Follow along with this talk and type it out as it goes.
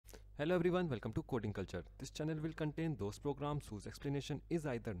Hello everyone, welcome to Coding Culture. This channel will contain those programs whose explanation is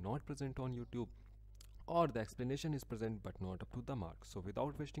either not present on YouTube or the explanation is present but not up to the mark. So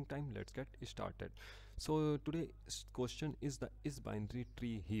without wasting time, let's get started. So today's question is the is binary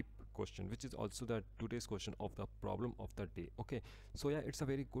tree heap question, which is also the today's question of the problem of the day. Okay, so yeah, it's a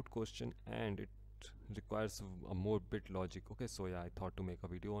very good question and it requires a more bit logic. Okay, so yeah, I thought to make a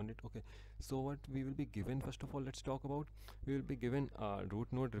video on it. Okay, so what we will be given, first of all, let's talk about, we will be given a root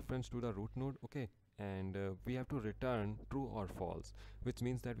node reference to the root node. Okay, and we have to return true or false, which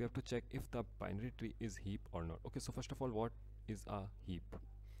means that we have to check if the binary tree is heap or not. Okay, so first of all, what is a heap?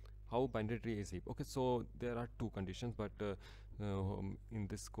 How binary tree is heap? Okay, so there are two conditions, but in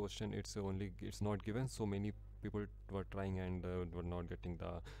this question it's not given, so many people were trying and were not getting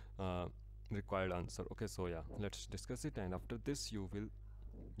the required answer. Okay, so yeah, let's discuss it, and after this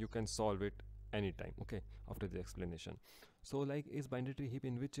you can solve it anytime. Okay, after the explanation. So like, is binary tree heap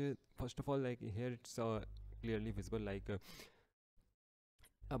in which first of all, like here it's clearly visible, like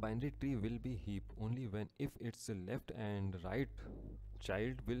a binary tree will be heap only when if its left and right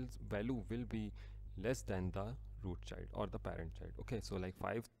child will value will be less than the root child or the parent child. Okay, so like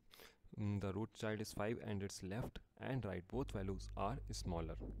 5, the root child is 5 and its left and right both values are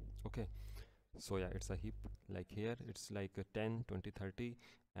smaller. Okay, so yeah, it's a heap. Like here it's like 10, 20, 30,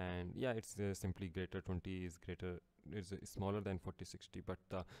 and yeah, it's simply greater 20 is greater is smaller than 40, 60, but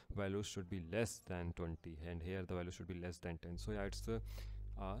the values should be less than 20, and here the value should be less than 10. So yeah, it's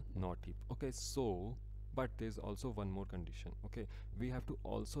not heap. Okay, so but there's also one more condition. Okay, we have to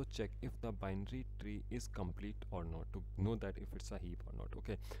also check if the binary tree is complete or not to know that if it's a heap or not.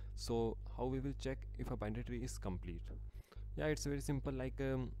 Okay, so how we will check if a binary tree is complete? Yeah, it's very simple. Like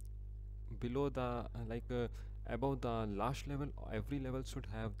below the above the last level, every level should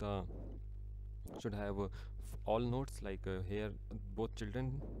have all nodes. Like here both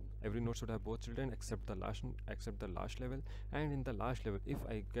children, every node should have both children except the last level. And in the last level, if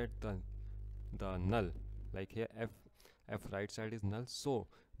I get the null, like here f right side is null, so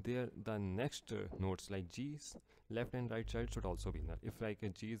there the next nodes like g's left and right child should also be null. If like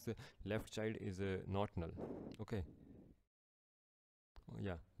g's left child is not null. Okay,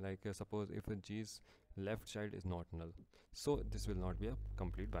 yeah, like suppose if a g's left child is not null, so this will not be a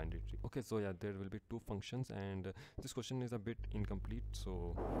complete binary tree. Okay, so yeah, there will be two functions, and this question is a bit incomplete,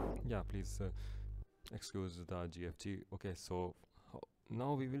 so yeah, please excuse the GFG. Okay, so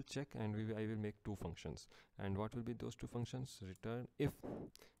now we will check, and I will make two functions. And what will be those two functions? Return if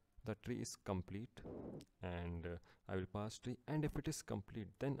the tree is complete, and I will pass tree, and if it is complete,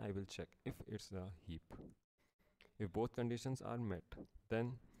 then I will check if it's a heap. If both conditions are met,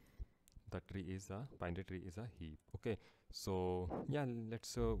 then the tree is a binary tree is a heap. Okay, so yeah,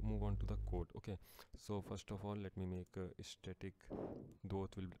 let's move on to the code. Okay, so first of all, let me make static, both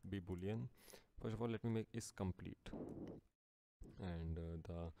will be boolean. First of all, let me make is complete, and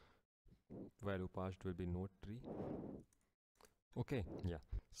the value passed will be node tree. Okay, yeah,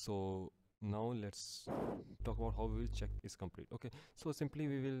 so now let's talk about how we will check is complete. Okay, so simply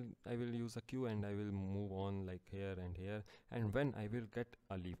I will use a queue, and I will move on like here and here, and when I will get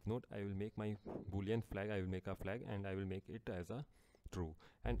a leaf node, I will make my boolean flag. I will make a flag and I will make it as a true.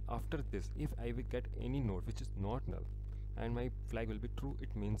 And after this, if I will get any node which is not null and my flag will be true,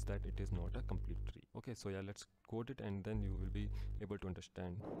 it means that it is not a complete tree. Okay, so yeah, let's code it, and then you will be able to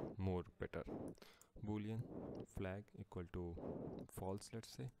understand more better. Boolean flag equal to false,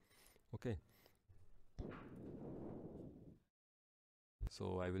 let's say. Okay,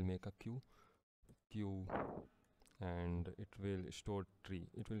 so I will make a queue, and it will store tree,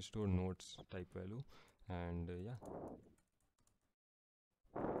 it will store nodes type value, and yeah.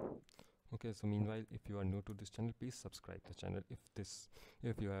 Okay, so meanwhile, if you are new to this channel, please subscribe the channel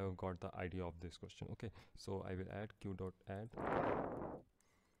if you have got the idea of this question. Okay, so I will add q.add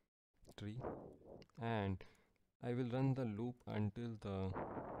tree, and I will run the loop until the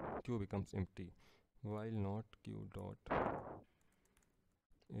queue becomes empty, while not q dot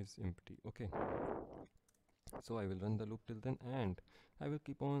is empty. Okay, so I will run the loop till then, and I will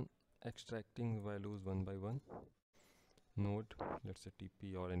keep on extracting values one by one. Node, let's say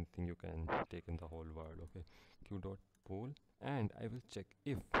TP or anything you can take in the whole world. Okay, q dot poll, and I will check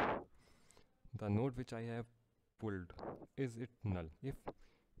if the node which I have pulled is it null. If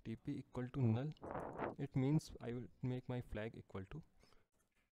TP equal to null, it means I will make my flag equal to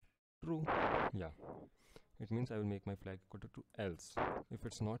true. Yeah, it means I will make my flag equal to true. Else, if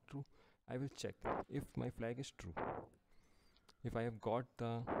it's not true, I will check if my flag is true. If I have got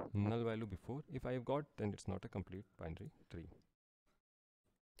the null value before, if I have got, then it's not a complete binary tree.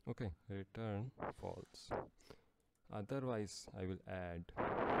 Okay, return false. Otherwise, I will add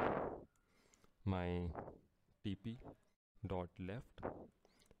my tp dot left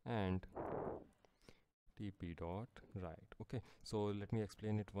and tp dot right. Okay, so let me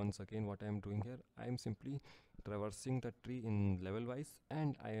explain it once again. What I am doing here, I am simply traversing the tree in level wise,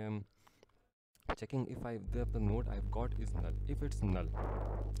 and I am checking if the node I've got is null. If it's null,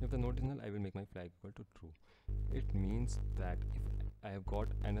 if the node is null, I will make my flag equal to true. It means that if I have got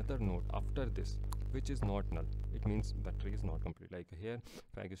another node after this which is not null, it means the tree is not complete. Like here,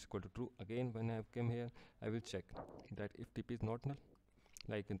 flag is equal to true. Again, when I have come here, I will check that if tp is not null,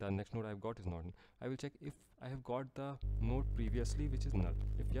 like the next node I've got is not null, I will check if I have got the node previously which is null.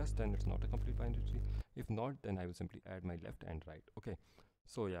 If yes, then it's not a complete binary tree. If not, then I will simply add my left and right. Okay,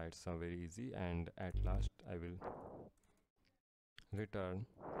 so yeah, it's very easy, and at last I will return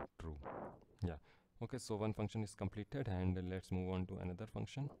true. Yeah, okay, so one function is completed, and let's move on to another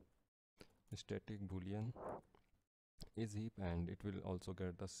function. Static boolean is heap, and it will also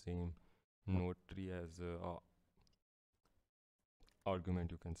get the same node tree as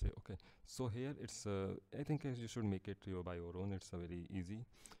argument, you can say. Okay, so here it's I think you should make it by your own. It's a very easy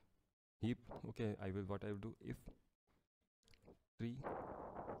heap. Okay, what I will do, if tree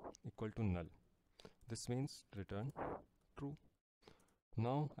equal to null, this means return true.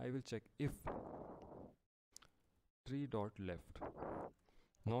 Now I will check if tree dot left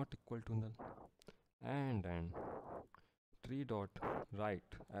not equal to null and tree dot right,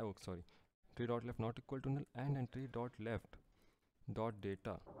 tree dot left not equal to null and tree dot left dot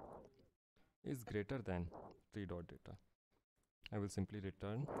data is greater than tree dot data, I will simply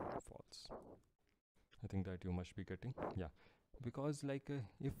return false. I think that you must be getting. Yeah, because like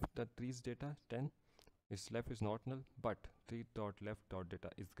if the tree's data 10, its left is not null, but tree dot left dot data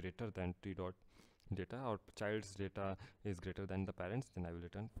is greater than tree dot data, or child's data is greater than the parents, then I will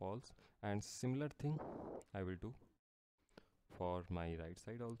return false. And similar thing I will do for my right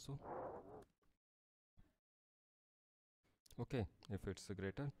side also. Okay, if it's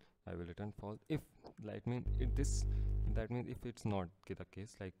greater, I will return false. If that means if it's not the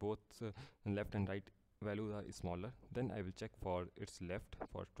case, like both left and right values are smaller, then I will check for its left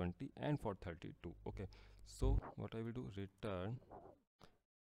for 20 and for 32. Okay, so what I will do, return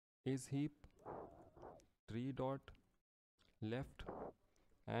is heap tree dot left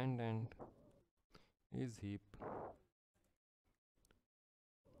and is heap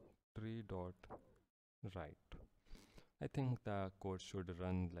tree dot right. I think the code should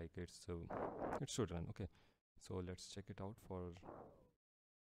run like it should run. Okay, so let's check it out for.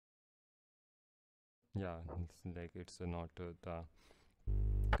 Yeah, it's like it's not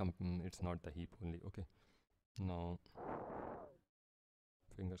it's not the heap only. Okay, now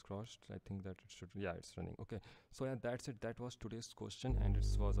fingers crossed, I think that it should. Yeah, it's running. Okay, so yeah, that's it. That was today's question, and it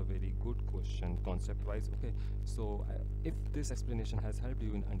was a very good question concept wise. Okay, so if this explanation has helped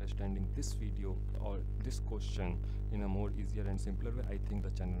you in understanding this video or this question in a more easier and simpler way, I think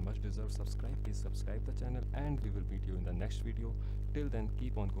the channel must deserve subscribe. Please subscribe the channel, and we will meet you in the next video. Till then,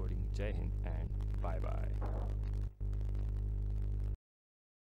 keep on coding. Jai Hind and bye bye.